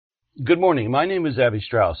Good morning. My name is Abby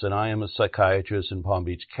Strauss, and I am a psychiatrist in Palm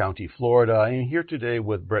Beach County, Florida. I am here today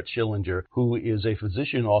with Brent Schillinger, who is a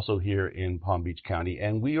physician also here in Palm Beach County,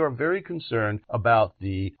 and we are very concerned about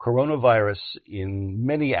the coronavirus in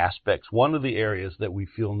many aspects. One of the areas that we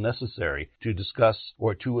feel necessary to discuss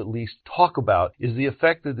or to at least talk about is the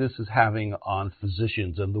effect that this is having on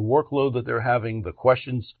physicians and the workload that they're having, the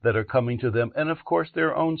questions that are coming to them, and of course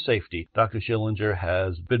their own safety. Dr. Schillinger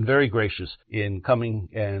has been very gracious in coming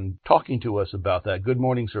and talking to us about that. Good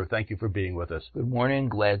morning, sir. Thank you for being with us. Good morning.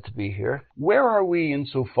 Glad to be here. Where are we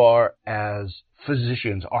insofar as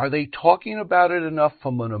physicians? Are they talking about it enough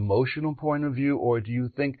from an emotional point of view, or do you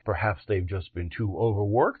think perhaps they've just been too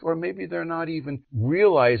overworked, or maybe they're not even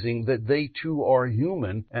realizing that they too are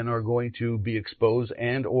human and are going to be exposed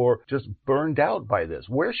and or just burned out by this?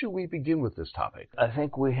 Where should we begin with this topic? I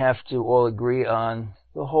think we have to all agree on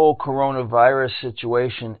the whole coronavirus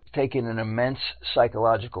situation taking an immense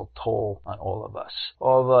psychological toll on all of us.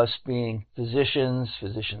 All of us being physicians,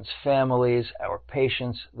 physicians' families, our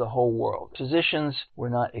patients, the whole world. Physicians were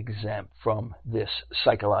not exempt from this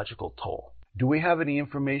psychological toll. Do we have any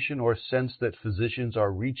information or sense that physicians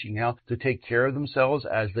are reaching out to take care of themselves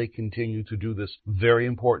as they continue to do this very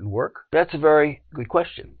important work? That's a very good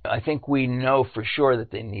question. I think we know for sure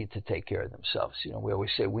that they need to take care of themselves. We always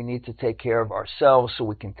say we need to take care of ourselves so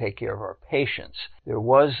we can take care of our patients. There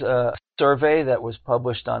was a survey that was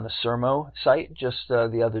published on the Sermo site just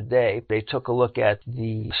the other day. They took a look at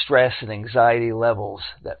the stress and anxiety levels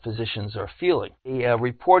that physicians are feeling. They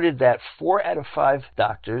reported that 4 out of 5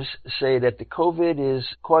 doctors say that the COVID is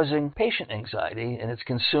causing patient anxiety and it's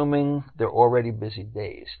consuming their already busy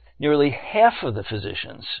days. Nearly half of the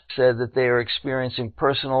physicians said that they are experiencing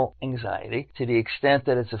personal anxiety to the extent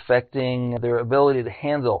that it's affecting their ability to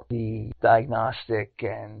handle the diagnostic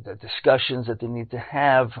and the discussions that they need to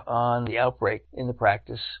have on the outbreak in the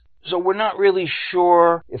practice. So we're not really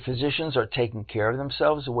sure if physicians are taking care of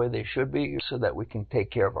themselves the way they should be so that we can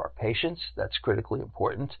take care of our patients. That's critically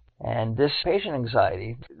important. And this patient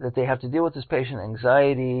anxiety, that they have to deal with this patient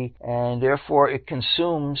anxiety, and therefore it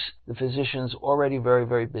consumes the physician's already very,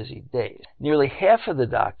 very busy days. Nearly half of the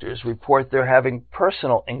doctors report they're having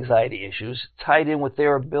personal anxiety issues tied in with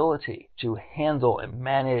their ability to handle and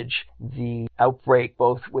manage the outbreak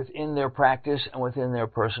both within their practice and within their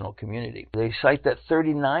personal community. They cite that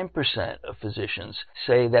 39% of physicians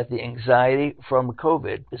say that the anxiety from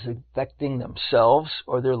COVID is affecting themselves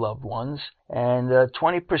or their loved ones, and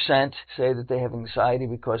 20% say that they have anxiety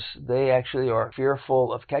because they actually are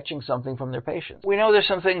fearful of catching something from their patients. We know there's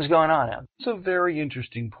some things going on out. It's a very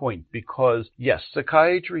interesting point because, yes,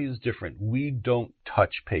 psychiatry is different. We don't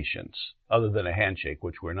touch patients other than a handshake,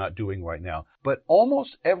 which we're not doing right now. But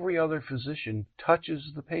almost every other physician touches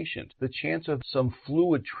the patient. The chance of some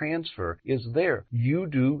fluid transfer is there. You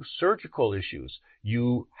do surgical issues.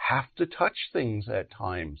 You have to touch things at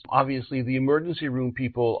times. Obviously, the emergency room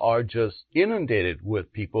people are just inundated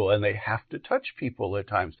with people, and they have to touch people at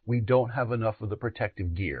times. We don't have enough of the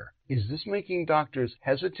protective gear. Is this making doctors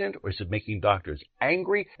hesitant, or is it making doctors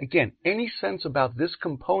angry? Again, any sense about this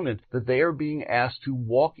component that they are being asked to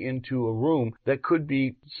walk into a room that could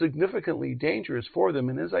be significantly dangerous for them?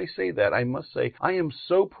 And as I say that, I must say I am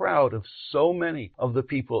so proud of so many of the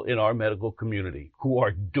people in our medical community who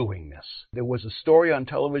are doing this. There was a story on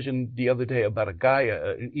television the other day about a guy,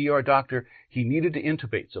 an ER doctor. He needed to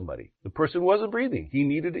intubate somebody. The person wasn't breathing. He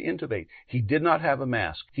needed to intubate. He did not have a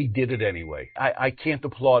mask. He did it anyway. I can't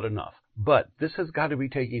applaud enough. But this has got to be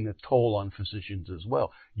taking a toll on physicians as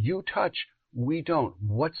well. You touch, we don't.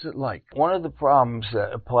 What's it like? One of the problems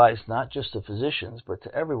that applies not just to physicians, but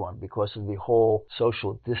to everyone because of the whole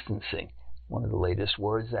social distancing. One of the latest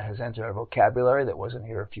words that has entered our vocabulary that wasn't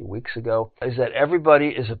here a few weeks ago is that everybody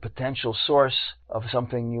is a potential source of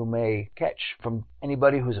something you may catch from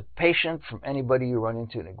anybody who's a patient, from anybody you run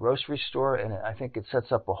into in a grocery store. And I think it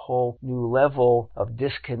sets up a whole new level of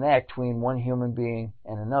disconnect between one human being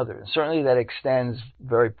and another. And certainly that extends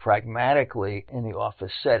very pragmatically in the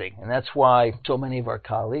office setting. And that's why so many of our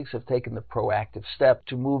colleagues have taken the proactive step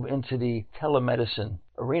to move into the telemedicine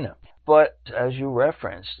arena. But as you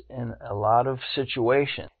referenced, in a lot of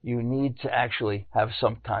situations, you need to actually have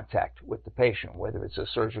some contact with the patient, whether it's a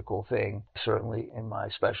surgical thing. Certainly in my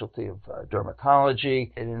specialty of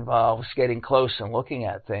dermatology, it involves getting close and looking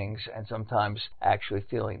at things and sometimes actually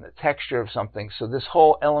feeling the texture of something. So this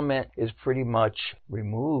whole element is pretty much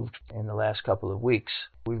removed in the last couple of weeks.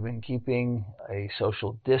 We've been keeping a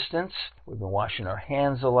social distance. We've been washing our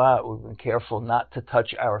hands a lot. We've been careful not to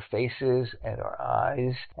touch our faces and our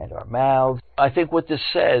eyes and our mouths. I think what this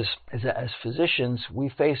says is that as physicians, we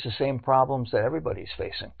face the same problems that everybody's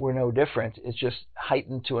facing. We're no different. It's just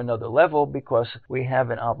heightened to another level because we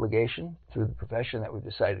have an obligation through the profession that we've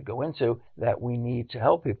decided to go into that we need to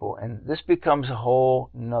help people. And this becomes a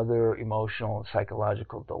whole another emotional and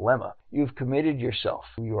psychological dilemma. You've committed yourself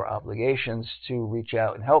to your obligations to reach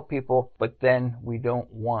out and help people, but then we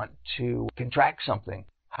don't want to contract something.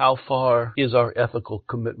 How far is our ethical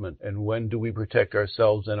commitment, and when do we protect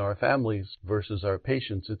ourselves and our families versus our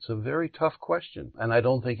patients? It's a very tough question, and I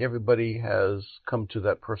don't think everybody has come to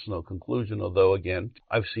that personal conclusion, although, again,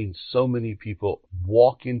 I've seen so many people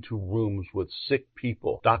walk into rooms with sick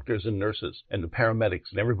people, doctors and nurses and the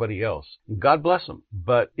paramedics and everybody else. God bless them,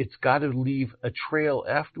 but it's got to leave a trail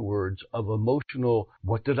afterwards of emotional,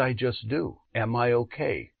 what did I just do? Am I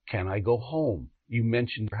okay? Can I go home? You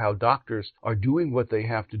mentioned how doctors are doing what they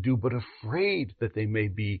have to do, but afraid that they may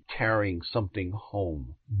be carrying something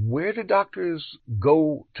home. Where do doctors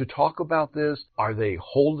go to talk about this? Are they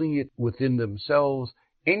holding it within themselves?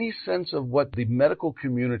 Any sense of what the medical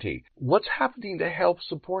community, what's happening to help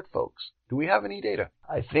support folks? Do we have any data?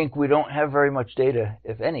 I think we don't have very much data,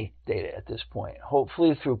 if any data at this point.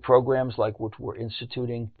 Hopefully through programs like which we're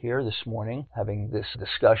instituting here this morning, having this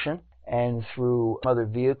discussion, and through other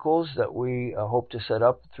vehicles that we hope to set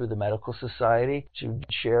up through the Medical Society to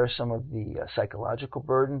share some of the psychological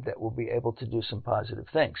burden, that we'll be able to do some positive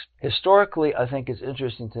things. Historically, I think it's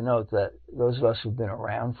interesting to note that those of us who've been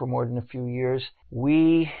around for more than a few years,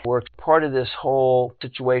 we were part of this whole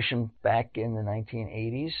situation back in the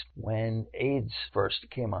 1980s when AIDS first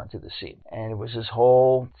came onto the scene. And it was this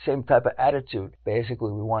whole same type of attitude.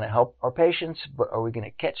 Basically, we want to help our patients, but are we going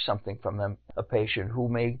to catch something from them, a patient who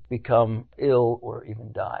may become ill or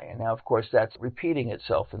even die? And now, of course, that's repeating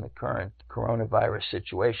itself in the current coronavirus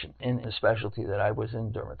situation. In the specialty that I was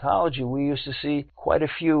in, dermatology, we used to see quite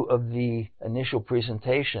a few of the initial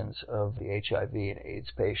presentations of the HIV and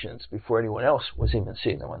AIDS patients before anyone else was even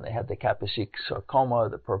seeing them. When they had the Kaposi sarcoma,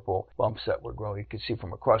 the purple bumps that were growing, you could see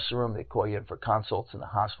from across the room. They call you in for consults in the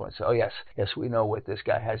hospital and say, oh yes, we know what this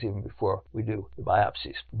guy has even before we do the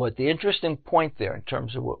biopsies. But the interesting point there in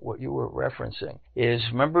terms of what you were referencing is,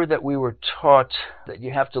 remember that we were taught that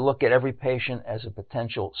you have to look at every patient as a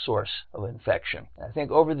potential source of infection. And I think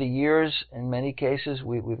over the years, in many cases,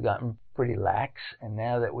 we've gotten pretty lax, and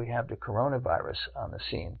now that we have the coronavirus on the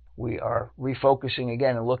scene, we are refocusing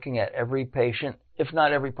again and looking at every patient, if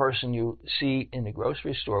not every person you see in the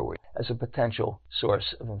grocery store, as a potential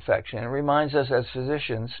source of infection. And it reminds us as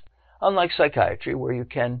physicians, unlike psychiatry, where you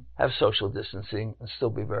can have social distancing and still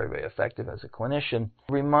be very, very effective as a clinician,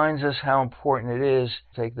 reminds us how important it is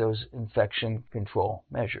to take those infection control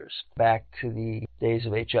measures. Back to the days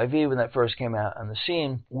of HIV, when that first came out on the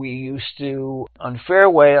scene, we used to, unfair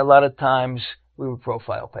way, a lot of times, we would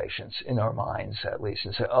profile patients in our minds, at least,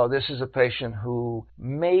 and say, oh, this is a patient who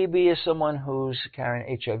maybe is someone who's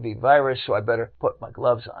carrying HIV virus, so I better put my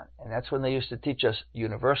gloves on. And that's when they used to teach us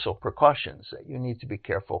universal precautions, that you need to be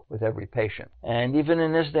careful with every patient. And even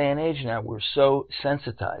in this day and age now, we're so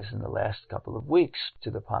sensitized in the last couple of weeks to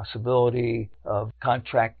the possibility of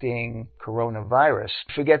contracting coronavirus.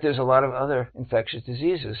 Forget there's a lot of other infectious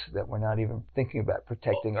diseases that we're not even thinking about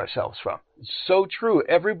protecting ourselves from. So true.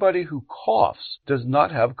 Everybody who coughs does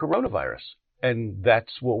not have coronavirus. And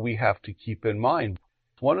that's what we have to keep in mind.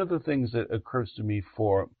 One of the things that occurs to me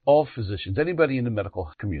for all physicians, anybody in the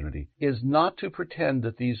medical community, is not to pretend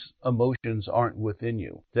that these emotions aren't within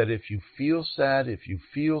you. That if you feel sad, if you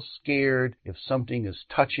feel scared, if something is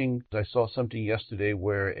touching. I saw something yesterday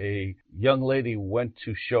where a young lady went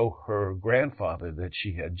to show her grandfather that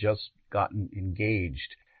she had just gotten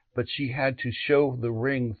engaged, but she had to show the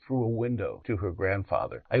ring through a window to her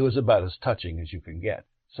grandfather. It was about as touching as you can get.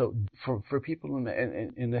 So for people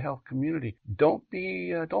in the health community, don't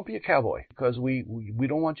be a cowboy, because we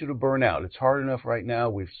don't want you to burn out. It's hard enough right now.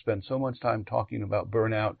 We've spent so much time talking about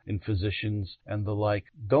burnout in physicians and the like.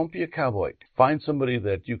 Don't be a cowboy. Find somebody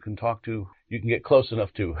that you can talk to, you can get close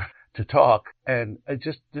enough to talk. And it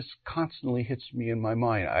just, this constantly hits me in my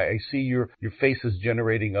mind. I see your face is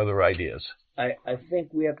generating other ideas. I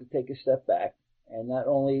think we have to take a step back and not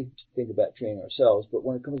only think about training ourselves, but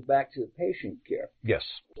when it comes back to the patient care, yes,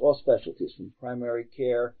 all specialties from primary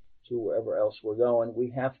care to wherever else we're going,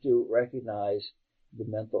 we have to recognize the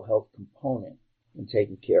mental health component in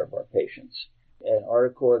taking care of our patients. An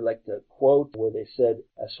article I'd like to quote where they said,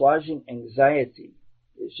 assuaging anxiety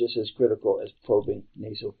is just as critical as probing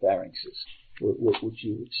nasopharynxes. What would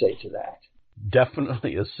you say to that?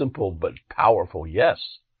 Definitely a simple but powerful yes.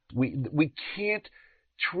 We can't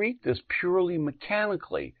treat this purely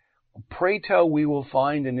mechanically. pray tell we will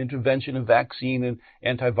find an intervention, a vaccine, an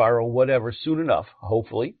antiviral, whatever, soon enough,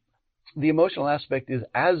 hopefully. The emotional aspect is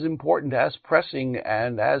as important, as pressing,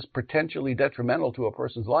 and as potentially detrimental to a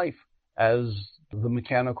person's life as the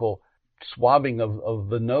mechanical swabbing of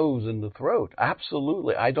the nose and the throat.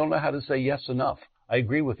 Absolutely. I don't know how to say yes enough. I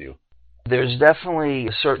agree with you. There's definitely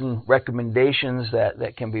certain recommendations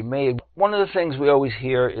that can be made. One of the things we always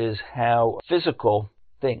hear is how physical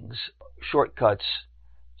things, shortcuts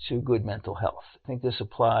to good mental health. I think this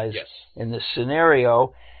applies in this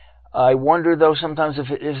scenario. I wonder, though, sometimes if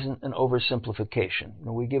it isn't an oversimplification.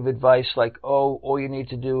 We give advice like, oh, all you need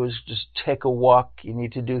to do is just take a walk. You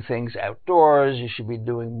need to do things outdoors. You should be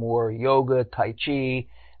doing more yoga, tai chi,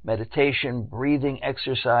 meditation, breathing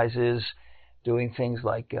exercises, doing things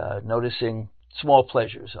like noticing small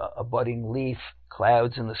pleasures, a budding leaf,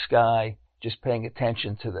 clouds in the sky, just paying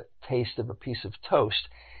attention to the taste of a piece of toast.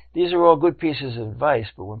 These are all good pieces of advice,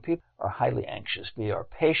 but when people are highly anxious, be our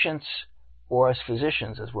patients or as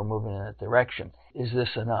physicians as we're moving in that direction, is this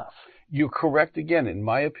enough? You're correct again. In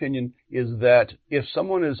my opinion, is that if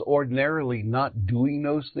someone is ordinarily not doing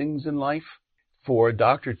those things in life, for a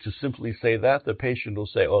doctor to simply say that, the patient will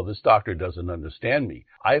say, oh, this doctor doesn't understand me.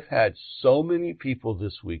 I've had so many people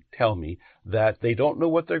this week tell me that they don't know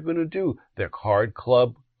what they're going to do. Their card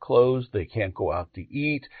club closed. They can't go out to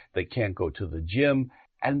eat. They can't go to the gym.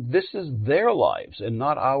 And this is their lives and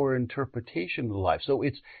not our interpretation of life. So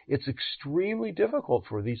it's extremely difficult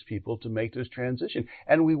for these people to make this transition.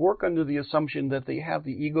 And we work under the assumption that they have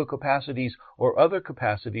the ego capacities or other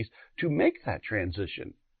capacities to make that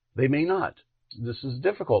transition. They may not. This is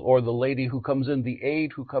difficult. Or the lady who comes in, the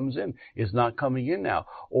aide who comes in, is not coming in now.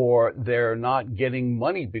 Or they're not getting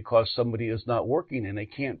money because somebody is not working and they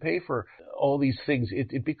can't pay for all these things.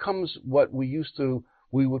 It becomes what we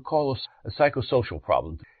would call a psychosocial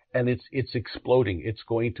problem. And it's exploding. It's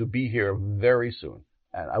going to be here very soon.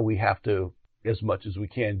 And we have to, as much as we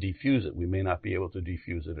can, defuse it. We may not be able to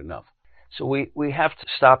defuse it enough. So we have to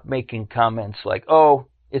stop making comments like, oh,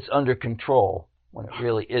 it's under control, when it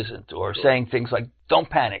really isn't, or saying things like, don't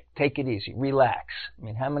panic, take it easy, relax. I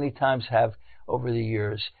mean, how many times have, over the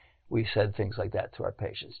years, we said things like that to our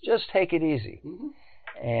patients? Just take it easy.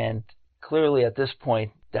 Mm-hmm. And clearly at this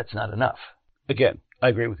point, that's not enough. Again, I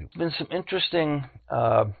agree with you. There's been some interesting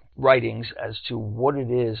writings as to what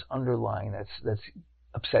it is underlying that's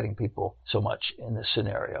upsetting people so much in this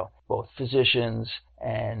scenario, both physicians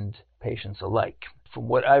and patients alike. From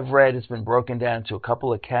what I've read, it's been broken down to a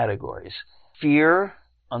couple of categories: fear,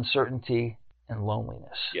 uncertainty, and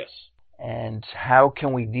loneliness. Yes. And how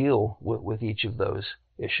can we deal with each of those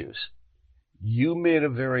issues? You made a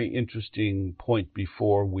very interesting point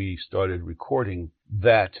before we started recording,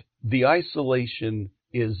 that the isolation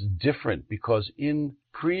is different because in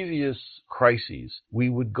previous crises, we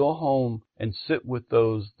would go home and sit with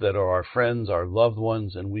those that are our friends, our loved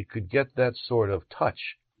ones, and we could get that sort of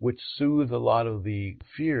touch, which soothed a lot of the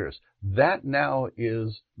fears. That now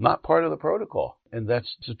is not part of the protocol, and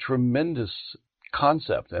that's a tremendous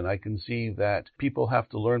concept, and I can see that people have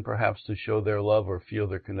to learn perhaps to show their love or feel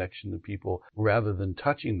their connection to people rather than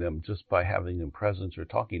touching them just by having them presence or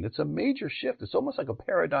talking. It's a major shift. It's almost like a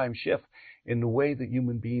paradigm shift in the way that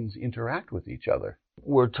human beings interact with each other.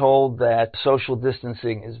 We're told that social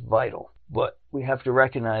distancing is vital, but we have to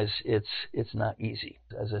recognize it's not easy.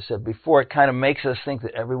 As I said before, it kind of makes us think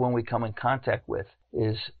that everyone we come in contact with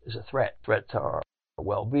is a threat to our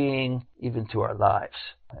well-being, even to our lives.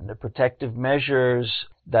 And the protective measures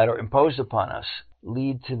that are imposed upon us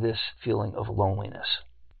lead to this feeling of loneliness.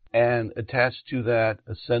 And attached to that,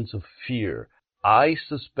 a sense of fear. I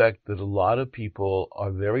suspect that a lot of people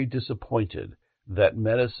are very disappointed that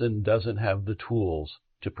medicine doesn't have the tools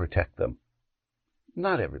to protect them.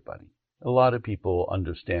 Not everybody. A lot of people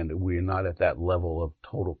understand that we're not at that level of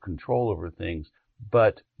total control over things.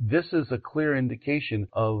 But this is a clear indication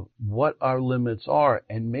of what our limits are.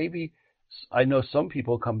 And maybe, I know some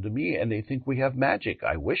people come to me and they think we have magic.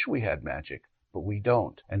 I wish we had magic, but we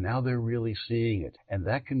don't. And now they're really seeing it. And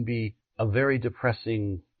that can be a very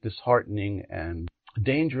depressing, disheartening, and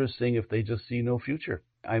dangerous thing if they just see no future.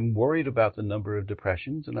 I'm worried about the number of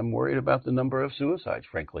depressions, and I'm worried about the number of suicides,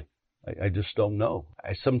 frankly. I just don't know.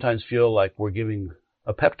 I sometimes feel like we're giving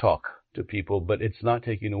a pep talk to people, but it's not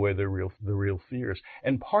taking away the real fears.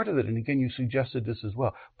 And part of it, and again, you suggested this as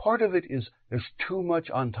well, part of it is there's too much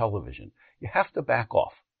on television. You have to back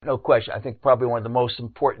off. No question. I think probably one of the most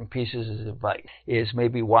important pieces of advice is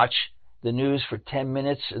maybe watch the news for 10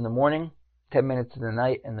 minutes in the morning, 10 minutes in the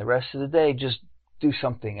night, and the rest of the day just do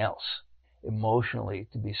something else. emotionally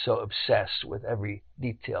to be so obsessed with every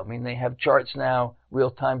detail. I mean, they have charts now,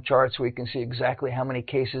 real-time charts, where you can see exactly how many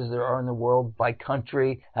cases there are in the world by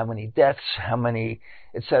country, how many deaths, how many,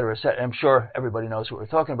 et cetera, et cetera. I'm sure everybody knows what we're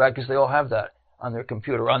talking about because they all have that on their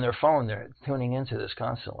computer, on their phone. They're tuning into this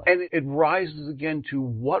constantly. And it rises again to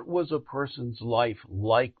what was a person's life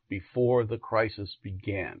like before the crisis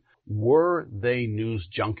began? Were they news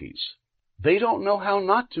junkies? They don't know how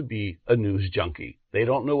not to be a news junkie. They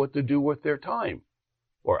don't know what to do with their time.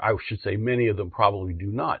 Or I should say many of them probably do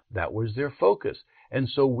not. That was their focus. And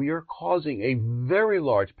so we are causing a very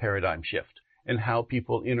large paradigm shift in how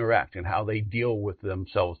people interact and how they deal with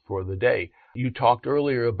themselves for the day. You talked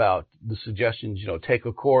earlier about the suggestions, take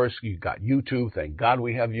a course. You got YouTube. Thank God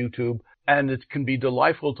we have YouTube. And it can be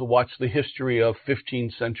delightful to watch the history of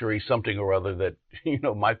 15th century something or other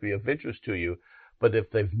that, might be of interest to you. But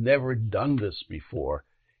if they've never done this before,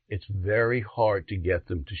 it's very hard to get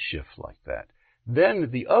them to shift like that.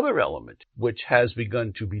 Then the other element, which has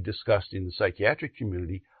begun to be discussed in the psychiatric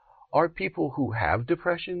community, are people who have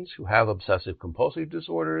depressions, who have obsessive compulsive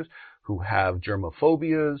disorders, who have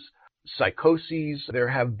germophobias, psychoses. There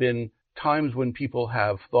have been times when people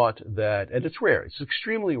have thought that, and it's rare, it's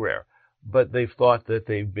extremely rare, but they've thought that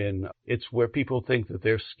it's where people think that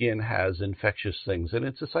their skin has infectious things, and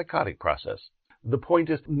it's a psychotic process. The point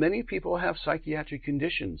is, many people have psychiatric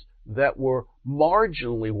conditions that were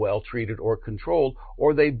marginally well treated or controlled,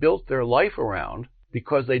 or they built their life around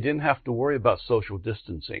because they didn't have to worry about social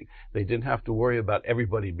distancing. They didn't have to worry about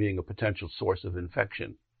everybody being a potential source of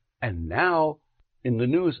infection. And now, in the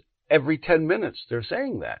news, every 10 minutes, they're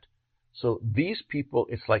saying that. So these people,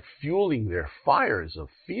 it's like fueling their fires of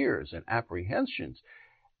fears and apprehensions.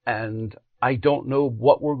 And I don't know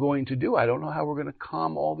what we're going to do. I don't know how we're going to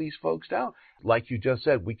calm all these folks down. Like you just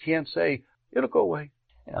said, we can't say, it'll go away.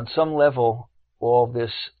 And on some level, all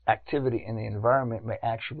this activity in the environment may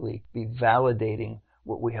actually be validating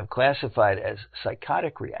what we have classified as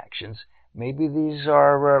psychotic reactions. Maybe these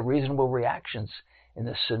are reasonable reactions in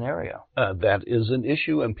this scenario. That is an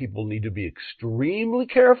issue, and people need to be extremely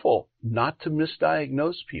careful not to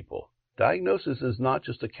misdiagnose people. Diagnosis is not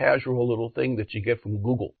just a casual little thing that you get from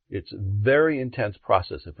Google. It's a very intense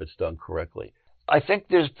process if it's done correctly. I think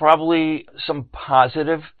there's probably some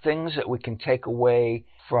positive things that we can take away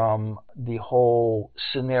from the whole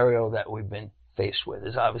scenario that we've been faced with.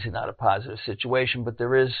 It's obviously not a positive situation, but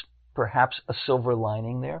there is perhaps a silver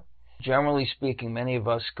lining there. Generally speaking, many of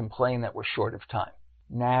us complain that we're short of time.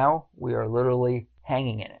 Now we are literally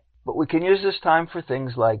hanging in it. But we can use this time for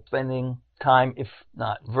things like spending time, if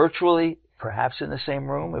not virtually, perhaps in the same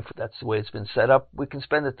room, if that's the way it's been set up. We can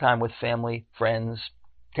spend the time with family, friends,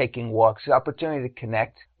 taking walks, the opportunity to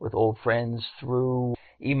connect with old friends through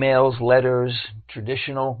emails, letters,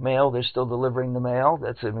 traditional mail. They're still delivering the mail.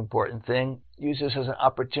 That's an important thing. Use this as an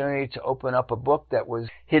opportunity to open up a book that was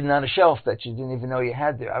hidden on a shelf that you didn't even know you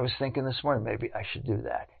had there. I was thinking this morning, maybe I should do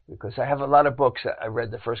that, because I have a lot of books that I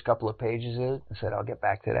read the first couple of pages of and said I'll get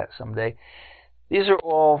back to that someday. These are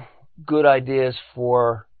all good ideas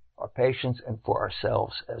for our patients and for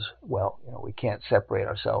ourselves as well. We can't separate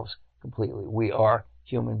ourselves completely. We are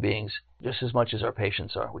human beings just as much as our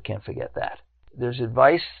patients are. We can't forget that. There's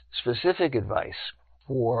advice, specific advice,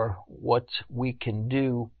 for what we can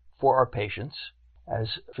do for our patients. As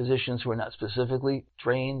physicians who are not specifically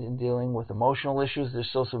trained in dealing with emotional issues, there's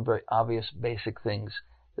still some very obvious basic things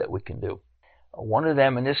that we can do. One of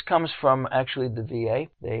them, and this comes from actually the VA,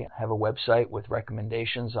 they have a website with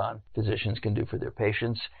recommendations on physicians can do for their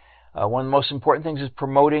patients. One of the most important things is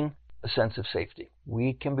promoting a sense of safety.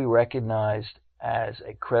 We can be recognized as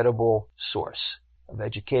a credible source of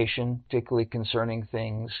education, particularly concerning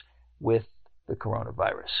things with the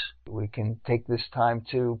coronavirus. We can take this time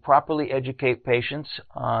to properly educate patients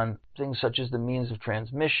on things such as the means of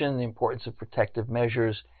transmission, the importance of protective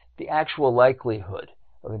measures, the actual likelihood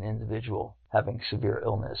of an individual having severe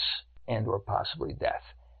illness and or possibly death.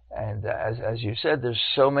 And as you said, there's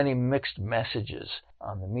so many mixed messages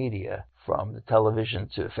on the media, from the television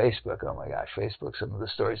to Facebook. Oh my gosh, Facebook, some of the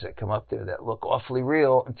stories that come up there that look awfully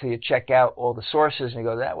real until you check out all the sources and you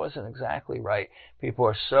go, that wasn't exactly right. People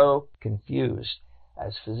are so confused.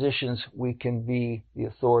 As physicians, we can be the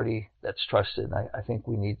authority that's trusted. And I think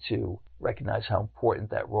we need to recognize how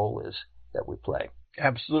important that role is that we play.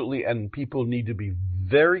 Absolutely, and people need to be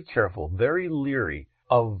very careful, very leery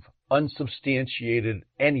of unsubstantiated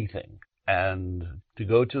anything. And to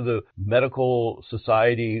go to the medical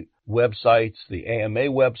society websites, the AMA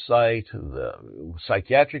website, the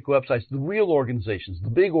psychiatric websites, the real organizations, the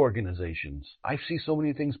big organizations. I see so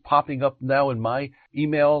many things popping up now in my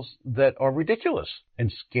emails that are ridiculous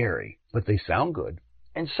and scary, but they sound good.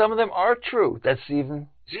 And some of them are true. That's the even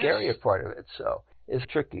scarier part of it. So it's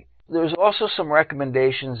tricky. There's also some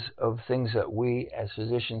recommendations of things that we as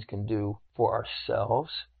physicians can do for ourselves,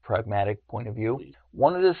 pragmatic point of view.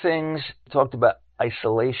 One of the things talked about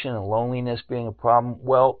isolation and loneliness being a problem.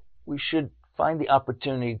 Well, we should find the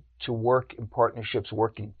opportunity to work in partnerships,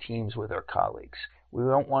 work in teams with our colleagues. We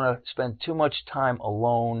don't want to spend too much time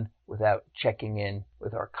alone without checking in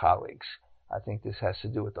with our colleagues. I think this has to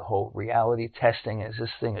do with the whole reality testing. Is this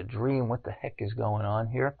thing a dream? What the heck is going on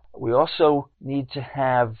here? We also need to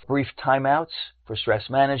have brief timeouts for stress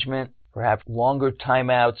management, perhaps longer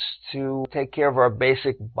timeouts to take care of our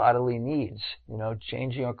basic bodily needs,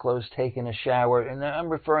 changing our clothes, taking a shower. And I'm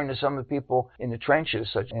referring to some of the people in the trenches,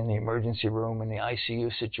 such in the emergency room, in the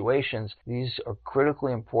ICU situations. These are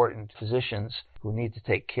critically important physicians who need to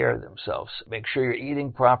take care of themselves. Make sure you're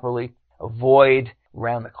eating properly. Avoid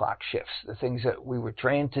round-the-clock shifts, the things that we were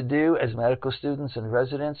trained to do as medical students and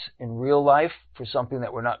residents in real life for something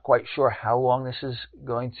that we're not quite sure how long this is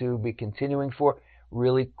going to be continuing for.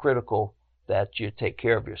 Really critical that you take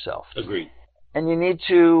care of yourself. Agreed. And you need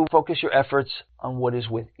to focus your efforts on what is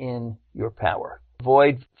within your power.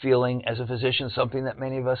 Avoid feeling, as a physician, something that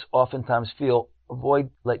many of us oftentimes feel.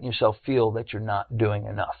 Avoid letting yourself feel that you're not doing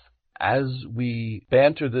enough. As we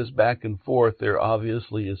banter this back and forth, there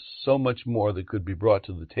obviously is so much more that could be brought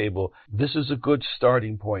to the table. This is a good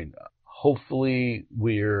starting point. Hopefully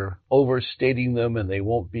we're overstating them and they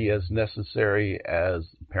won't be as necessary as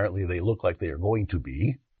apparently they look like they are going to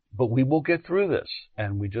be. But we will get through this,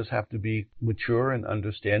 and we just have to be mature and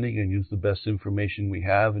understanding and use the best information we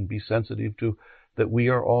have and be sensitive to that we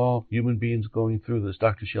are all human beings going through this.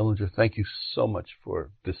 Dr. Schillinger, thank you so much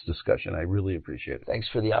for this discussion. I really appreciate it. Thanks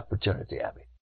for the opportunity, Abby.